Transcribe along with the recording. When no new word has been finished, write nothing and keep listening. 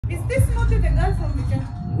Is this not the girl from the chat?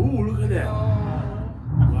 Ooh, look at that.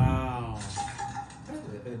 Wow.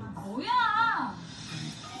 Oh yeah.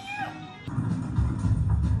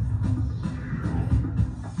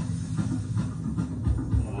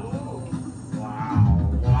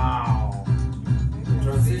 Wow.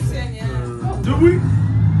 Transition, yeah. Do we?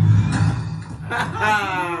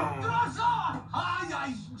 들었어! 야,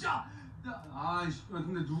 진짜! 아이씨,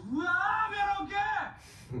 근데 누구야, 매력게!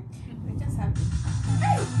 I just have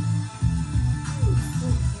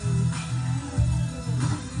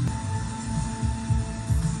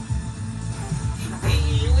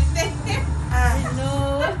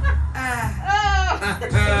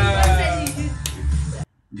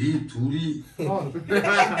네 둘이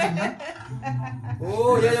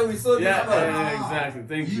Oh, yeah, we saw this Yeah, one. exactly.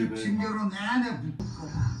 Thank 이 you. dude. 핑계로 내내 붙어.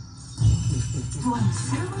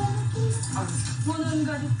 보는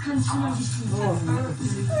가득한 주먹이십니다.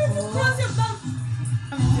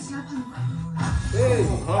 Hey.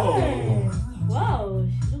 Oh. Wow,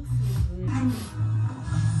 she looks so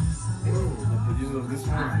good. The producer of this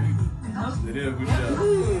movie. They did a good job.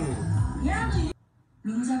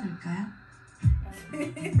 룸 잡을까요?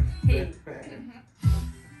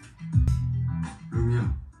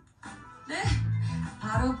 룸이야. 네,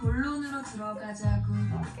 바로 본론으로 들어가자고.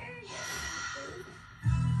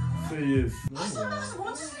 Say yes. 설명서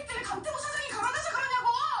뭔 짓을 했길래 강태구 사장이 결혼해서 그러냐고!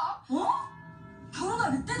 어?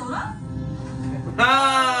 결혼하겠대 너랑?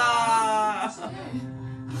 Ah!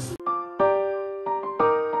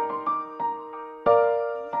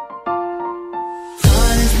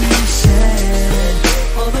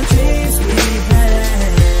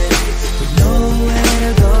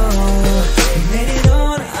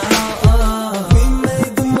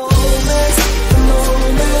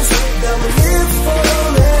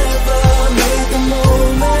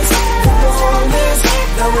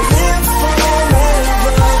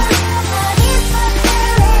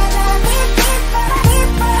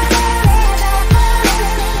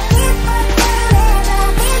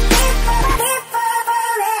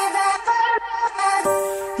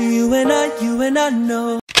 You and I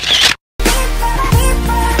know.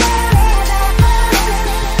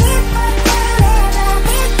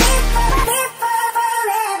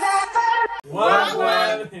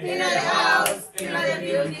 One in the house, in the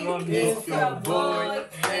building, it's your boy.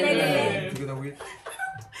 Together with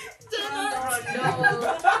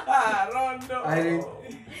Rondo. Irene.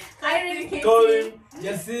 Colin.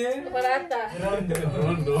 Yasin. Rondo.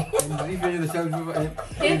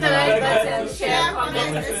 Hit the like button, share,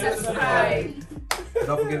 comment, and subscribe.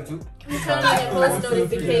 Don't forget to Turn on your post so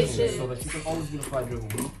notifications. that you can always be notified when we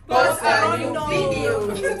Post a new video.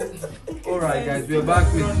 Alright guys, we're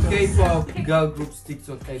back with K-pop girl groups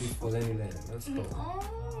TikTok edits for Lenny Len. Let's go.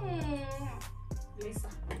 Lisa.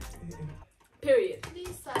 Period.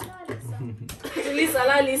 Lisa, not Lisa. Lisa,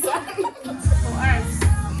 la Lisa. For us.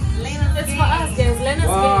 Lena's It's for us, guys. Lena's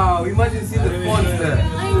Wow, imagine seeing the fonts there.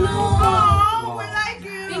 game. I know. Oh, we like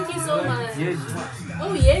you. Thank you so much. Yeah.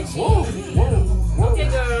 Oh, yeah, Whoa, whoa, whoa. Okay,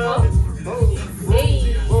 girl. Whoa,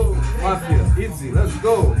 Hey. whoa. Mafia, easy, let's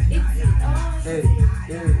go. Hey, hey,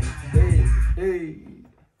 hey, hey.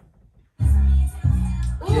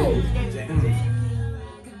 Ooh.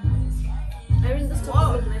 Irene, this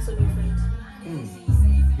top look nice on your friend.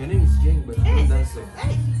 Your name is Jane, but I'm a dancer.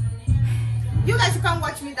 Hey. You guys should come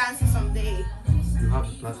watch me dancing someday. You have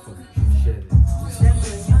the platform, you should share it.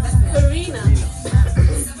 Karina.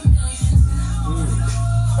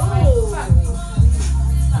 Oh.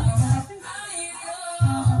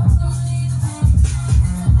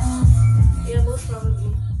 Yeah, most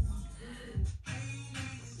probably.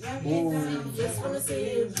 Oh. Just wanna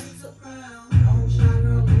see you.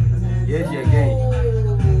 Yes, yeah, again.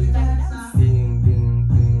 Ding, ding,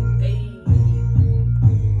 ding. Hey.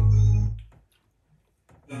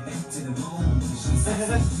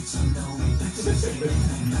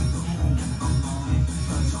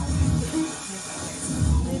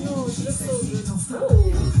 I know, she looks so good. Oh.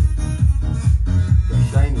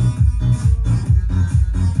 Shiny.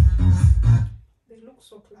 They look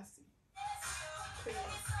so classy.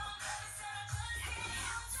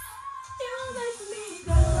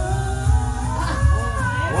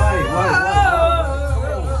 Why?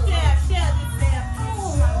 Share this there.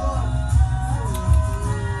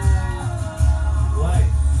 Why?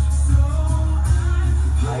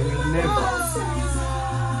 I will never.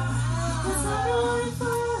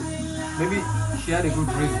 Maybe she had a good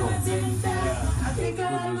reason. Yeah. Good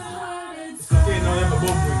reason. It's okay, now you have a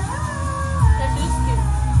bump ring. That looks cute.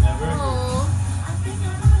 Yeah, very good. Aww.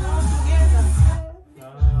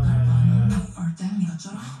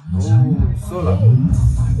 Oh, Sola. Oh.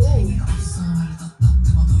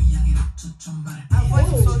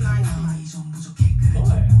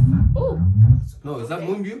 No, is that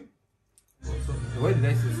Moonview? Why did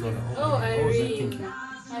I say Sola? Oh, what was I Irene. thinking?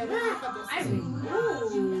 Irene. Ooh.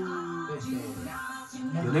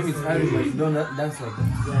 Your name is Irene, but you don't dance like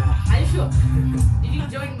that. Are you sure? Did you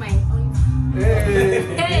join my own? Hey!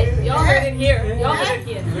 Hey, y'all heard it here. Y'all heard it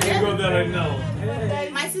here. We can go there right now.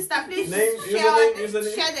 My sister, please Name,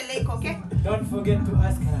 username. share the link, okay? Don't forget to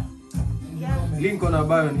ask her. Link on our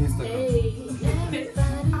bio on Instagram. Hey.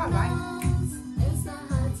 Alright. It's not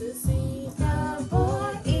hard to see the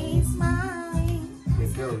boy is mine. The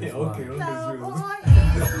girl is Okay, mine. The okay, boy is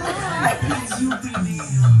mine.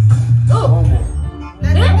 Oh. Homo.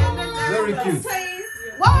 Very cute.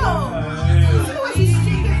 Wow!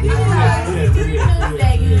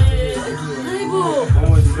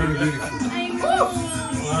 Homo is very beautiful. Wow.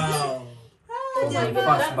 Oh my god, Fast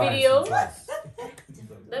that bites, video. fast.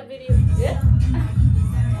 That video. Yeah.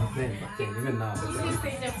 Back then, even now. You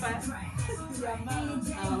say that fast.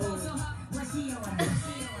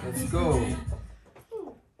 Let's go.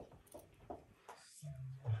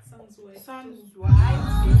 Son's wife.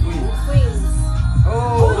 Queens. Queens. Oh!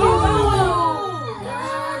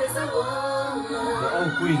 God is a woman. They're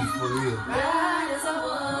all queens for real. God is a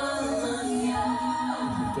woman.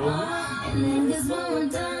 Told me? And then this one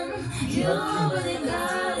done. You believe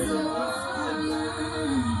God is a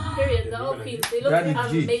woman. Period. They're all queens. They look God is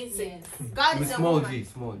G. amazing. God With is a small woman. G,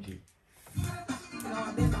 small G.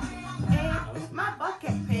 My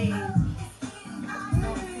bucket pain.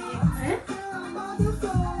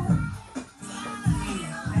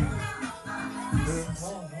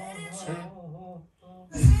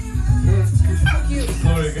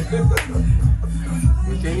 Sorry.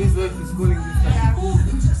 Your Chinese wife is calling this time.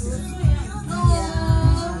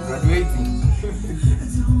 Graduating.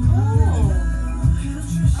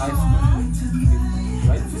 High school.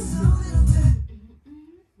 Right?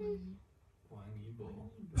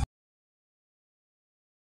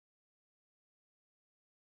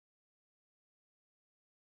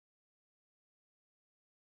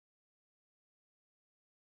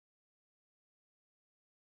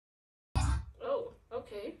 Oh,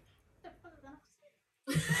 okay.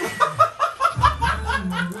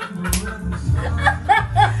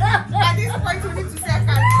 At this point, we need to say I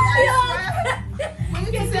can't. We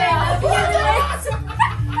need to say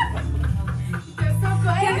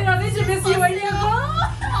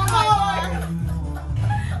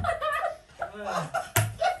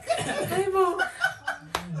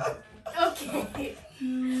Okay.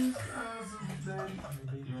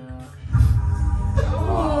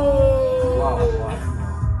 Wow, wow.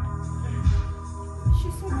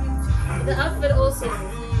 she's so beautiful. The outfit also.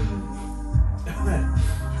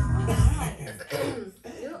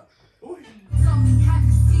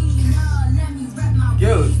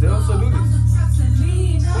 Girls, they also do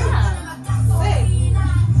this.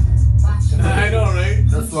 I know, right?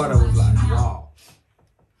 That's what I was like, wow.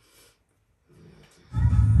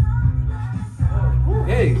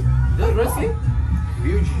 Hey, just dressing?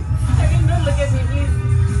 Eugene. Don't look at me, please.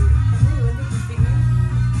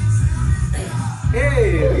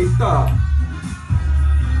 Hey, Rita.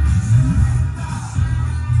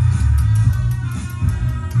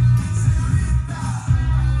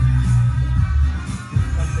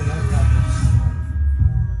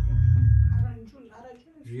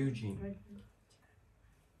 Eugene.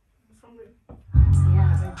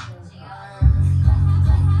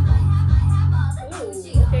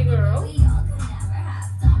 Ooh, okay, girl.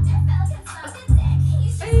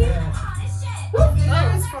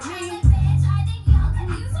 That is for me.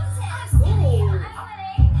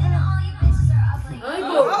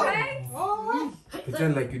 Oh,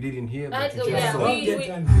 Pretend like you didn't hear, but you yeah, just saw. we You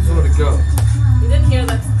saw the girl. didn't hear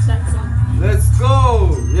that song. Let's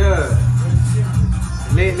go! Yeah.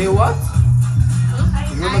 Le what?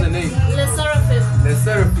 You remember the name? Le Seraphim. Le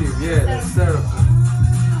Seraphim, yeah, Le Seraphim.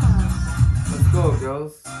 Let's go,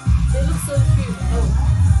 girls. They look so cute. Oh.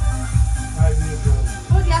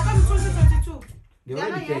 Oh, they are coming 2022. They They're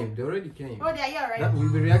already not here. came, they already came. Oh, they are here, right? That we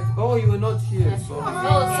react. Oh, you were not here, so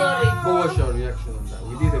Oh, sorry. go watch our reaction on that.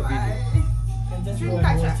 We did a video. Didn't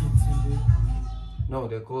catch her. No,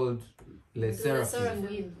 they're called Le Le Seraphim.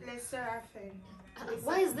 Seraphim. Les Seraphim.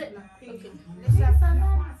 Why is that? Okay. Les Seraphim.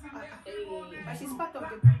 But she's part of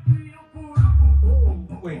the.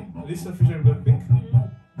 Wait, Lisa Fisher and Blackpink?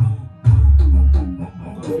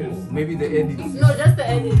 Confused. Maybe the edit is No, just the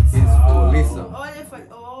edits. for Lisa. Oh, they for.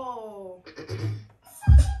 Oh.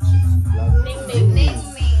 Ning Ning. Ning Ning.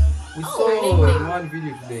 We Oh, saw Ning Ning. one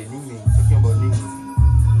video today, Ning Ning, talking about Ning Ning.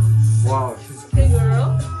 Wow, she's Hey, cute. girl.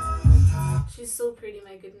 She's so pretty,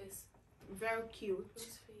 my goodness. Very cute.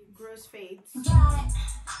 Gross fate. Joy.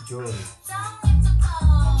 Joy.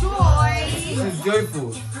 She's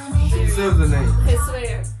joyful. She deserves the name. I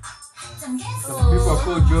swear. Some people are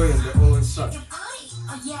called Joy and they always suck.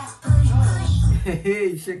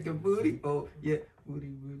 Hey, shake your booty. Oh, yeah. Booty,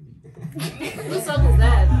 booty. What song is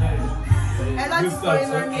that? And that's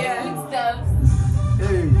going on here. Good stuff.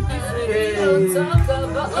 Hey. Hey. Don't talk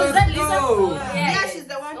about. Oh, is that Let's Lisa? go. Yeah, she's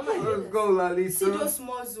the one. Oh my Let's go, Lalisa. See those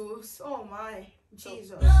muzzles. Oh my. Jesus.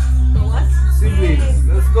 The what? Siblings,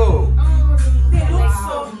 let's go. They look Like,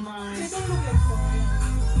 so mine. They don't look like Korean.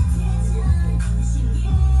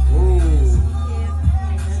 Oh.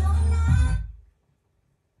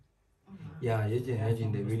 Yeah, Yeji and Yejin,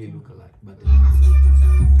 they really look alike. But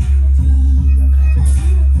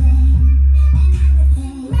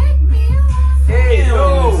hey,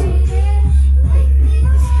 yo!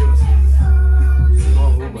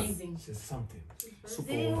 Amazing. She's something.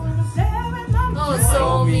 Superwoman. Oh,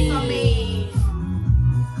 Somi.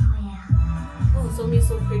 Oh, Somi is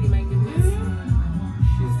so pretty, my goodness.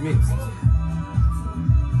 She's mixed.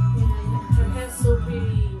 Yeah, her hair's so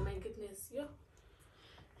pretty, my goodness. Yo.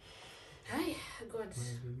 Hi, God.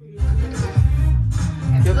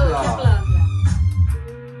 Kepler. Oh, Kepler.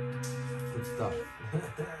 Good stuff.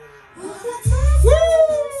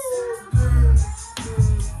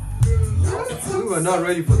 We were not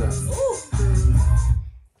ready for that.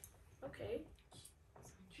 Okay.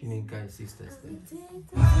 Shininkai sisters there.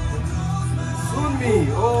 Sunmi!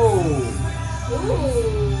 Oh!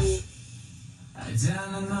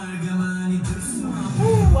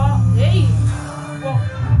 Ooh, wow. Hey.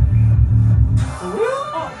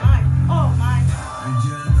 Oh my.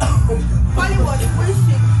 Colin was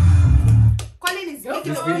pushing. Colin is making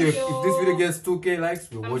This the video, video. if this video gets 2K likes,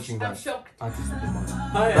 we're watching I'm that. shocked. Artist Superman.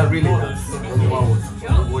 I That am really more does. than That's what I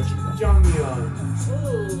was watching that. Jonghyun.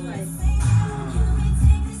 Ooh, nice.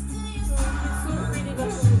 So pretty,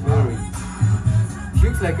 but Very. She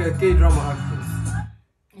looks like a K-drama actress.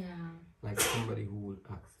 yeah. Like somebody who would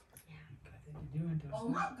act. Oh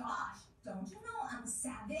my gosh, don't you know I'm a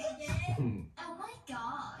savage? Hmm. Oh my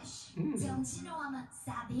gosh, Hmm. don't you know I'm a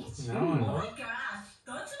savage? No. Oh my gosh,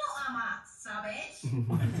 don't you know I'm a savage?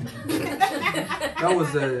 That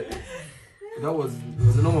was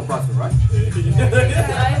a normal person, right? I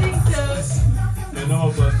think so. The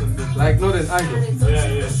normal person. Like not an idol. And it's also Yeah.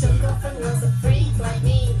 your girlfriend was a freak like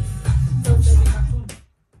me.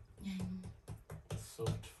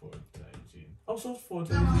 Soft for Taijin. Oh, soft for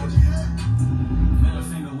Taijin.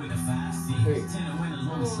 Hey.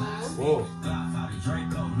 Whoa.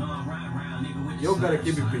 You gotta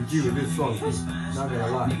keep it PG with this song. Not gonna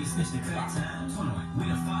lie.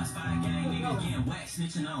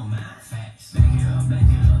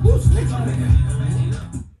 Who's snitching?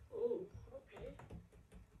 Ooh, okay.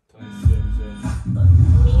 Taijin.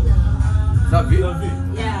 Mina. Is that V?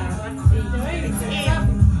 Yeah, that's me.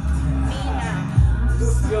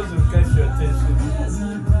 Those girls will catch your attention.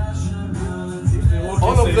 If they walk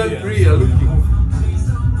All of inside them here, three are looking.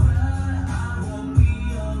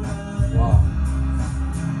 Wow.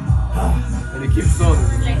 And it keeps on.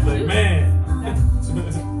 Like, man.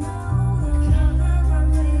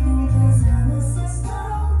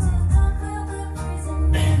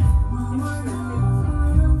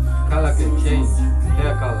 Color can change.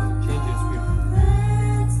 Hair color changes people.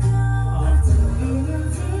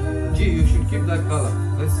 Gee, you should keep that color.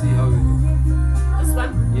 Let's see how you do. This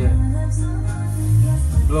one? Yeah.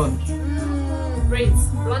 Blonde. Braids.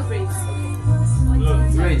 Blonde braids. Look.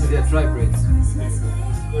 Braids, yeah, try braids.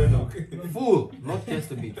 Look. Full, not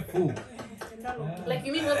just a bit. Full. Like,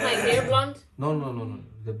 you mean with my hair blonde? No.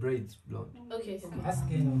 The braids blonde. Okay.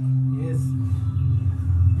 Yes.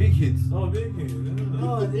 Big hits. Oh, big.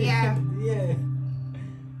 Oh, yeah. Yeah.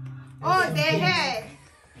 Oh, their hair.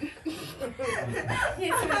 Yes,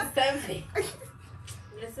 it's something.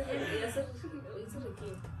 Yes, it is. Yes, it is. It's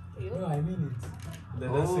okay. No, I mean it.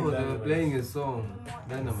 Oh, they were playing a song.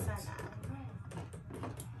 Dynamite.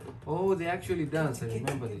 Oh, they actually dance. I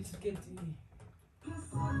remember this.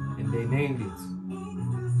 And they named it.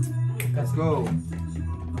 Let's go.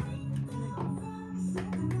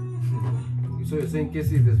 So you're saying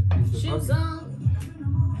Casey is the Shoes fuck? on.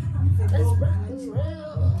 Let's rock and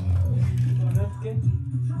roll.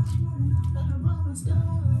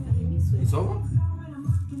 It's over?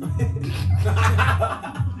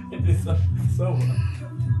 It's over.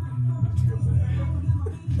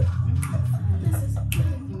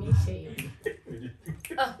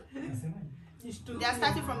 They are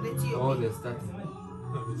starting from the T. Oh, they're starting.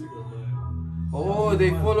 Oh, they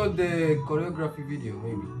followed the choreography video,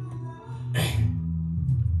 maybe.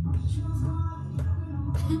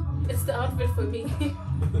 It's the outfit for me.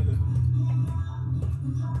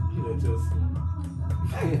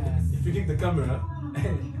 picking the camera.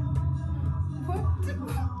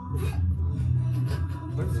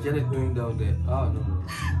 What is Janet doing down there? Oh, no.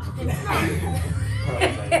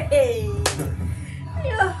 Hey.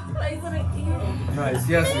 Yeah, why is it here? No, it's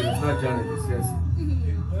Yassi. It's not Janet. It's Yassi.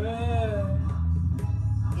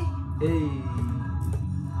 Hey.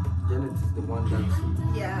 Janet is the one dancing.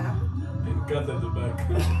 Yeah. And cut at the back.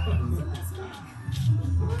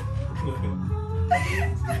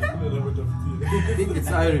 I think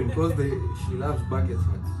it's Irene because she loves bucket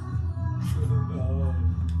hats.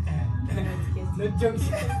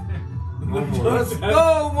 Momo, let's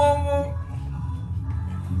go, Momo!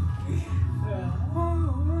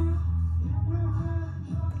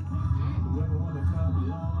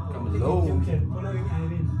 Come along.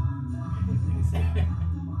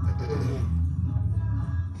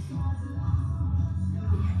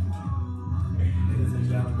 Ladies and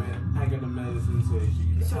gentlemen, I got the medicine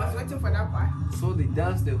station. She was waiting for that part. So they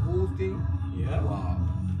danced the whole thing? Yeah. Wow.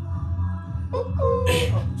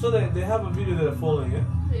 So they have a video that they're following, yeah?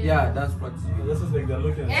 Yeah, dance practice. This is like they're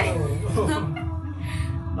looking at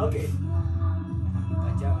Okay.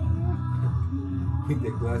 With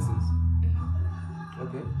the glasses.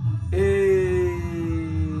 Okay. Hey!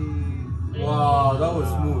 Wow, that was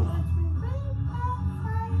smooth.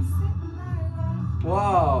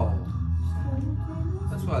 Wow.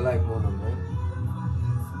 That's what I like Momo, man.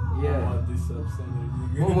 Yeah.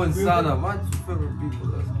 Momo and Sana, my two favorite people.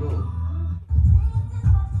 Let's go.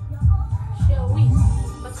 Shall we?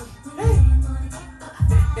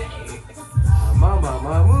 Mama,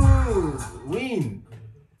 Mamu, win.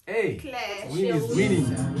 Hey, Claire. win is winning.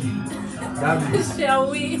 That means. Shall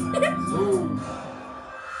we? Ooh.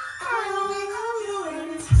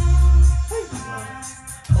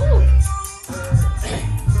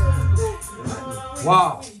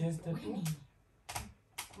 Wow.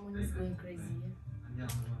 Mommy's going crazy.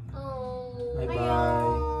 Oh. Bye bye.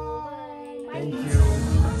 Bye. Thank you.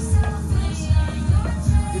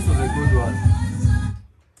 This was a good one.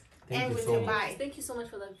 Thank And you with so your much. bye. Thank you so much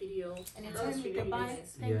for that video. Anytime That was you really, can really buy.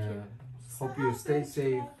 nice. Thank Yeah. you. Hope you stay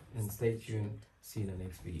safe and stay tuned. See you in the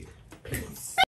next video.